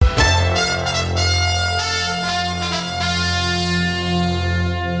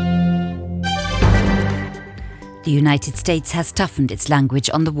The United States has toughened its language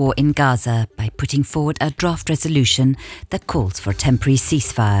on the war in Gaza by putting forward a draft resolution that calls for a temporary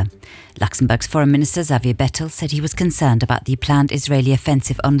ceasefire. Luxembourg's Foreign Minister Xavier Bettel said he was concerned about the planned Israeli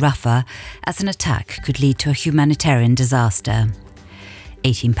offensive on Rafah, as an attack could lead to a humanitarian disaster.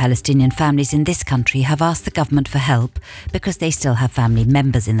 18 Palestinian families in this country have asked the government for help because they still have family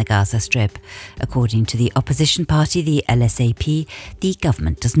members in the Gaza Strip. According to the opposition party, the LSAP, the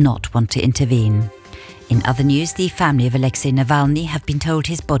government does not want to intervene. In other news, the family of Alexei Navalny have been told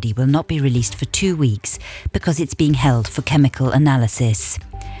his body will not be released for 2 weeks because it's being held for chemical analysis.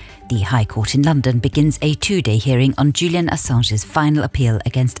 The High Court in London begins a 2-day hearing on Julian Assange's final appeal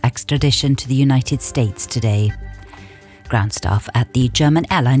against extradition to the United States today. Ground staff at the German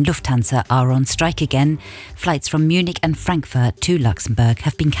airline Lufthansa are on strike again. Flights from Munich and Frankfurt to Luxembourg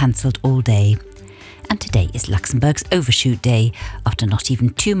have been cancelled all day. And today is Luxembourg's Overshoot Day. After not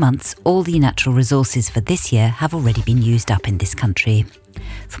even 2 months, all the natural resources for this year have already been used up in this country.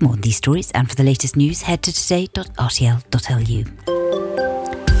 For more on these stories and for the latest news, head to today.rtl.lu.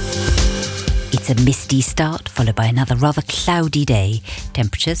 It's a misty start, followed by another rather cloudy day.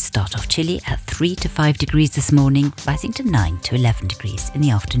 Temperatures start off chilly at 3 to 5 degrees this morning, rising to 9 to 11 degrees in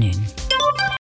the afternoon.